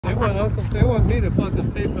they want me to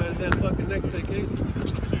fucking pay for that fucking next vacation.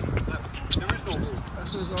 There is no rule.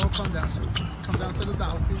 That's what it's all come down to. Come down to the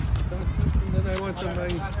dollar. And then I went to my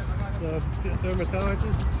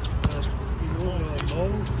dermatologist, Mo.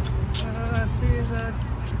 See that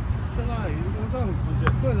July. He goes, oh,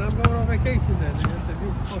 good, I'm going on vacation then. And I said, you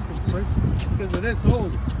fucking prick. Because it is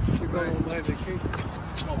old. You're going on my vacation.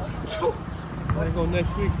 I go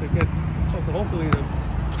next week to get, hopefully, to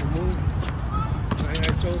remove. I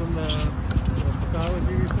showed him the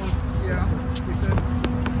pathology report. Yeah. He said,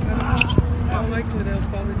 I don't like it, they'll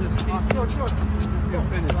probably just keep you're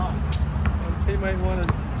finished. They might want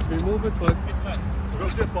to remove it, but Go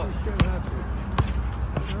zip up. shouldn't have to.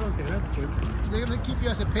 Okay, that's good. They're going to keep you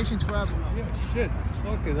as a patient forever. Yeah, shit.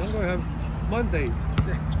 Okay, I'm going to have Monday,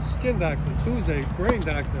 skin doctor, Tuesday, brain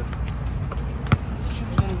doctor.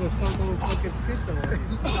 I'm going to go start doing fucking skin salon.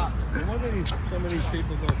 No wonder some of these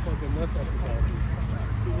people go fucking nuts up about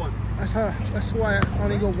it. That's why I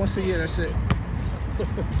only go once a year, that's it.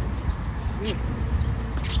 Yeah.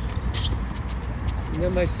 And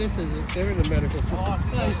then my sisters, they're in the medical field. Oh,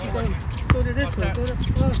 you should go to this one, go to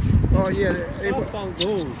Oh, yeah. I found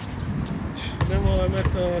gold. And then while I'm at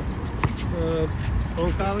the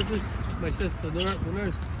oncologist, my sister, the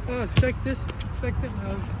nurse, oh, check this. I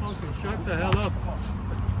was fucking shut the hell up.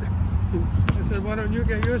 I said, why don't you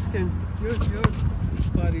get your skin, your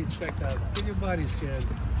body checked out? Get your body scanned.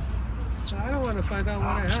 I don't want to find out what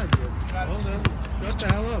I had yet. Hold on, shut the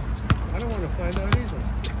hell up. I don't want to find out either.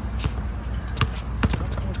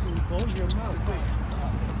 Hold your mouth.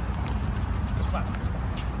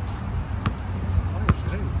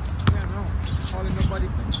 Yeah, no. Hardly nobody.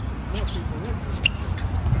 More people listen.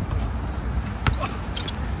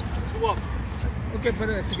 Go up. Okay, but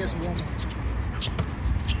as it gets warmer.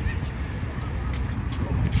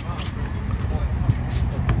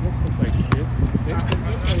 Looks like shit.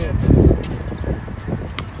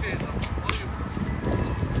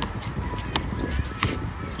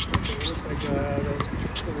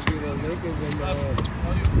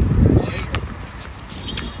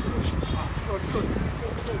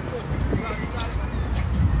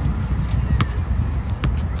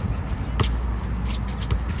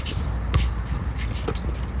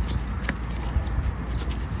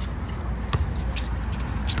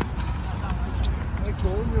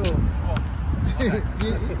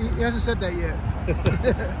 He hasn't said that yet.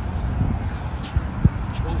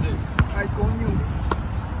 Ay, coño.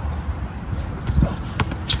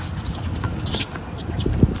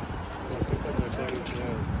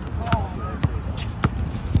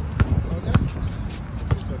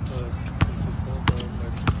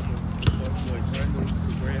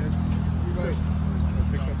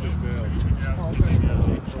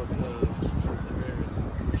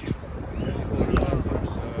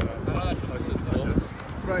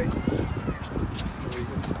 Right.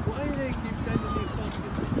 Why do they keep sending me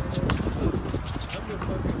fucking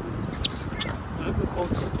I'm the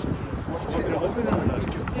poster. Open it or not?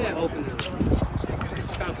 Yeah, open it.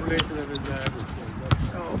 Confirmation of his address.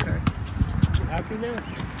 Oh, okay. You happy now?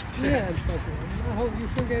 Yeah, I'm fucking. I hope you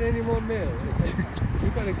shouldn't get any more mail. You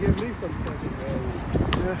gotta give me some fucking mail.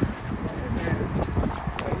 Yeah.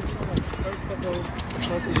 First couple of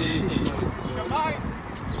months of Come on.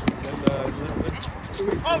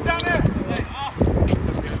 Oh, down there!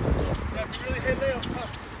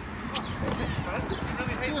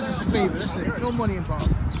 Do us a favor, that's it. No money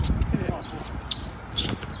involved.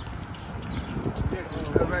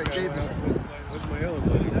 All right, David. With my own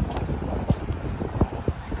money.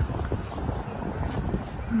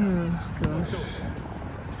 Oh, gosh.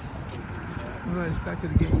 All right, it's back to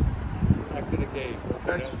the game. Back to the game.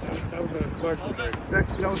 That was a commercial break.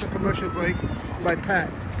 That was a commercial break by Pat.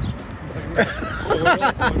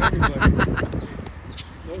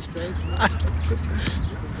 No stress.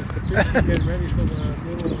 Getting ready for the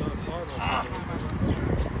middle of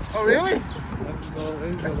Oh, really?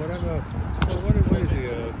 Whatever. What is he?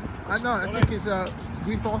 I know, I think he's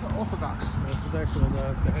Greek Orthodox. The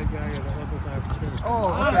head guy of the Orthodox Church.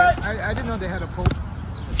 Oh, okay. I didn't know they had a pope.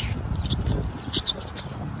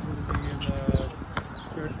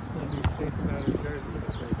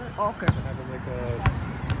 Oh, okay. Having like a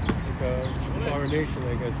coronation, I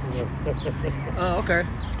guess. Oh, okay.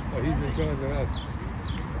 Oh, he's in charge of that.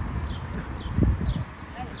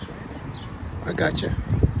 I got you.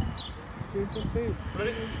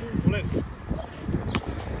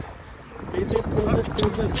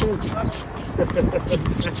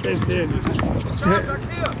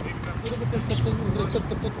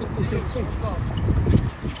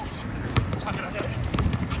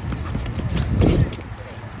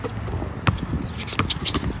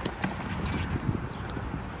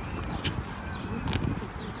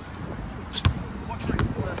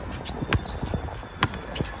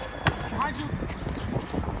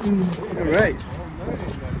 All right.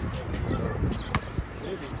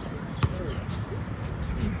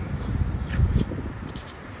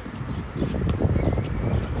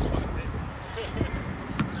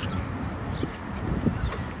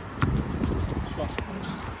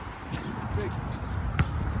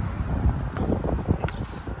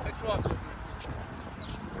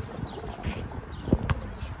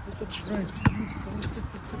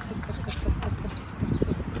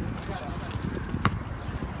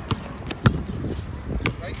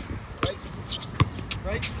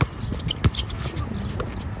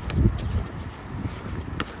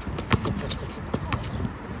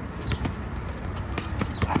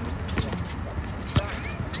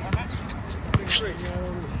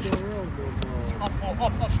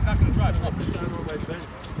 Up. He's not going to drive. Up. Down on my bench.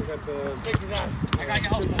 They got the. Take his ass. I got your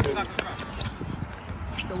help. He's not going to drive.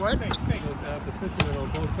 The what? The fishermen on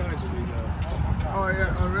both sides of me now. Oh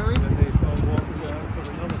yeah. Oh really? And then they start walking down for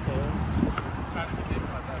another pole.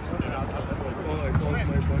 I called my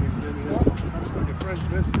buddy Jimmy. Your friend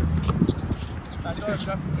Mister.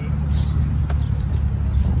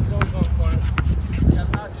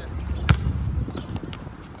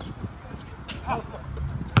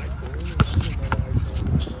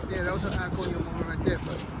 Yeah, that was an accordion moment right there,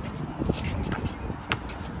 but.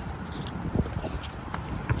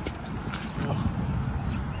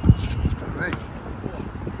 All right.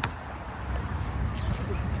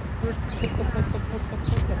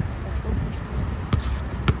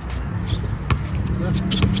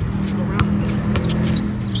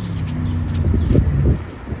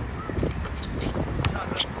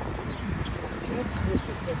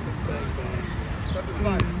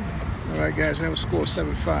 All right, guys, we have a score of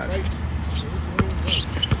 7-5.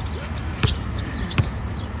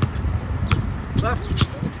 Left.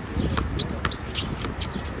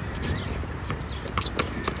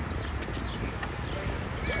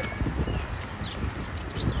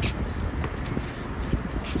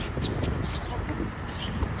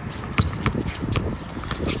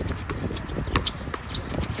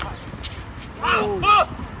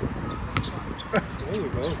 There you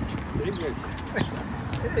go.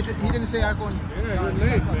 He didn't say accordion. Yeah, you're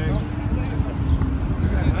late, man.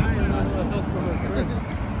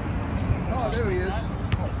 Oh, there he is.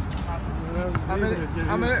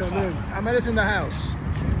 Ahmed is in the house.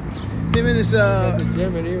 Him and his I was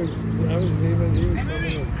leaving, he was coming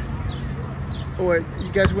in. Oh, wait,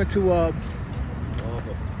 you guys went to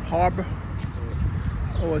Harbor?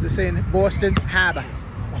 Or was it saying Boston Harbor?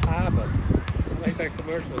 Harbor. I like that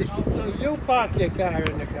commercial. No, you park your car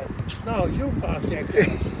in the car. No, you park your car.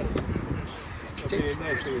 Okay,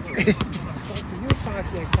 nice to you. You park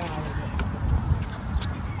your car in the car.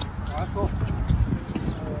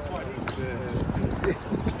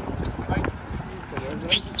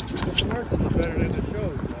 The commercials are better than the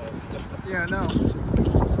shows. Yeah, I know.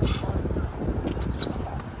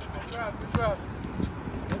 Good job.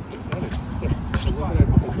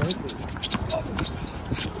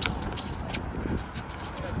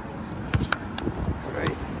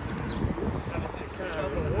 Right.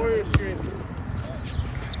 Warrior screen.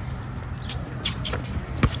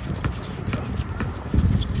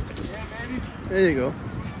 There you go.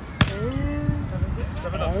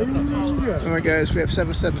 All right, guys, we have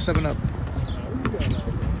 7-7, 7 up.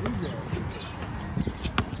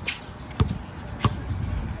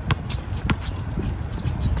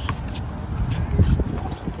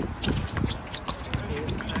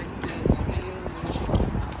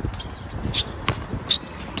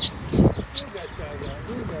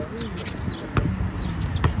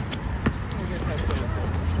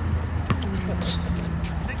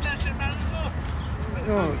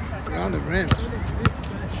 Oh, around the rim.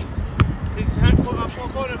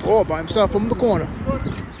 Oh, by himself from the corner. All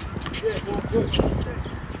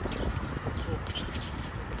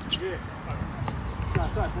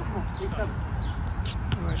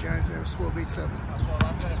right, guys, we have a score of 8-7.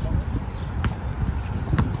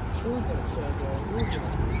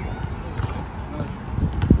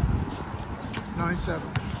 9-7.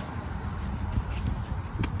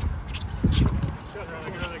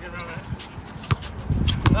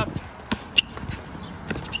 Left.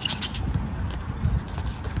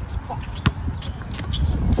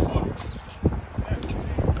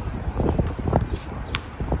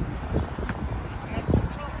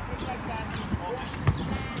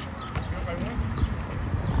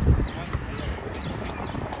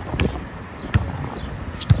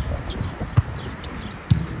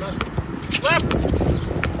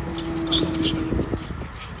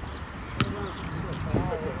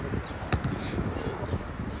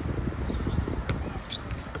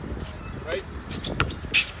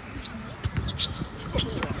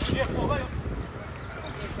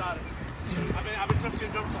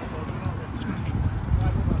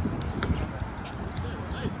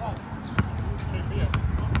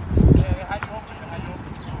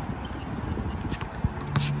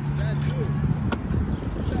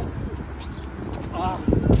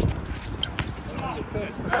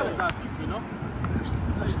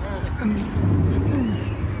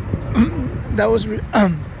 That was Beautiful.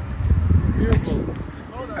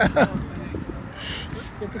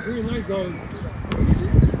 Get the green light going.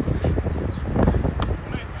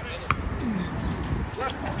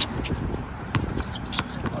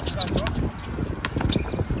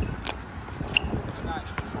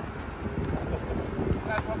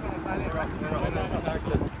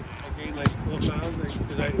 I gained like 4 pounds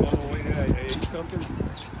because I overweighted. I ate something.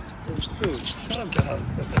 Dude, calm down.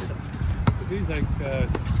 Because he's like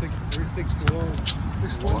 6'3", 6'4",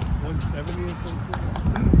 6'4". 170 or something.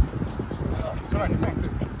 Sorry,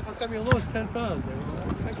 How come you lost 10 pounds?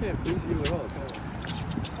 I can't please you at all, can I?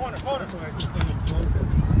 corner. That's why I just don't want it.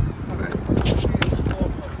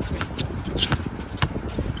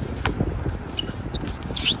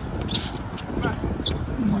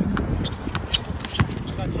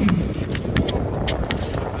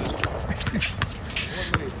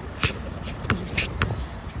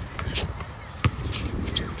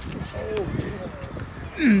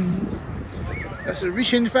 That's a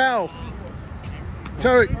reaching foul.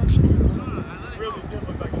 Tarek.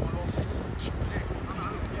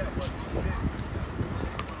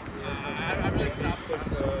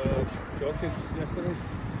 Yesterday.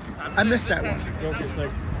 I missed that one. Jokic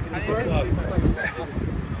like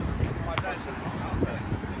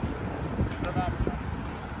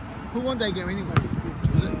Who won that game anyway?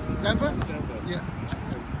 Was it Denver? Yeah.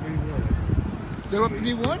 3-1. They're up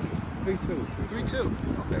 3-1? 3-2. 3-2.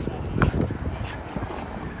 Okay.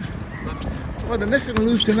 Well, the Knicks are gonna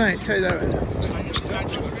lose tonight. Tell you that right now.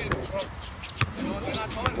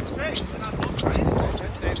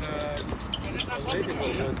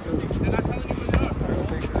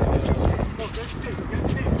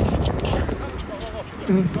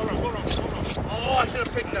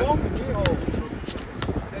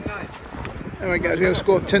 All right, guys, we have a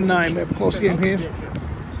score 10-9. We have a close game here.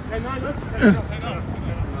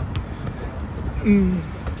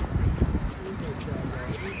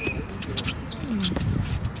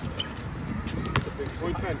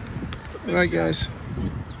 All right, guys.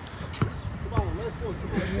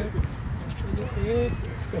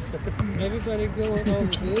 Everybody going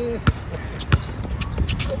over there.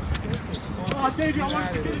 Oh, Davey, I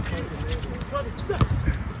want to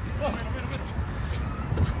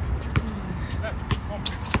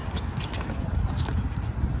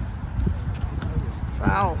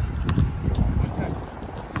Foul.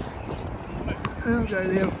 Okay,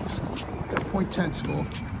 they have a .10 score.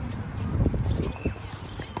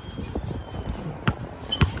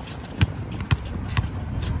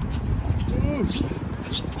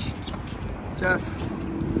 Jeff.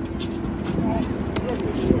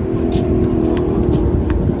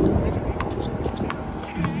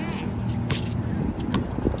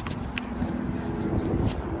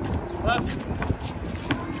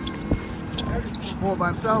 Ball by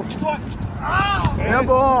himself. Air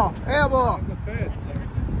ball. Air ball.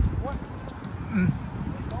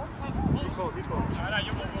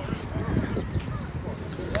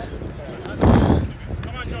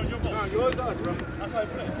 Come on, Joe, your ball. Yours does, bro. That's how I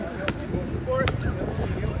play. For it.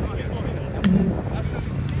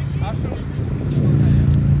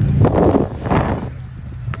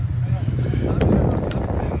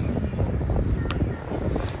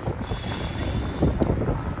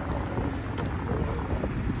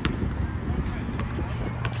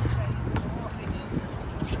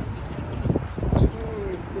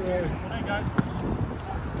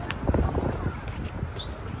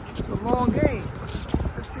 It's a long game.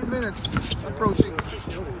 15 minutes approaching.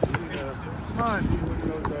 Come on.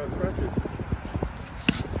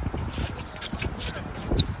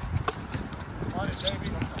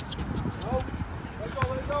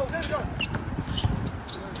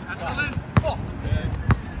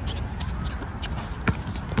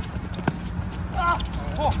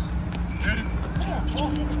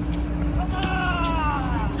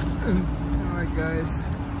 Alright, guys.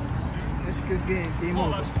 It's a good game. Game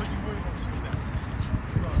over.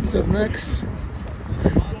 What's up next?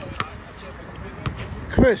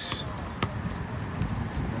 Chris.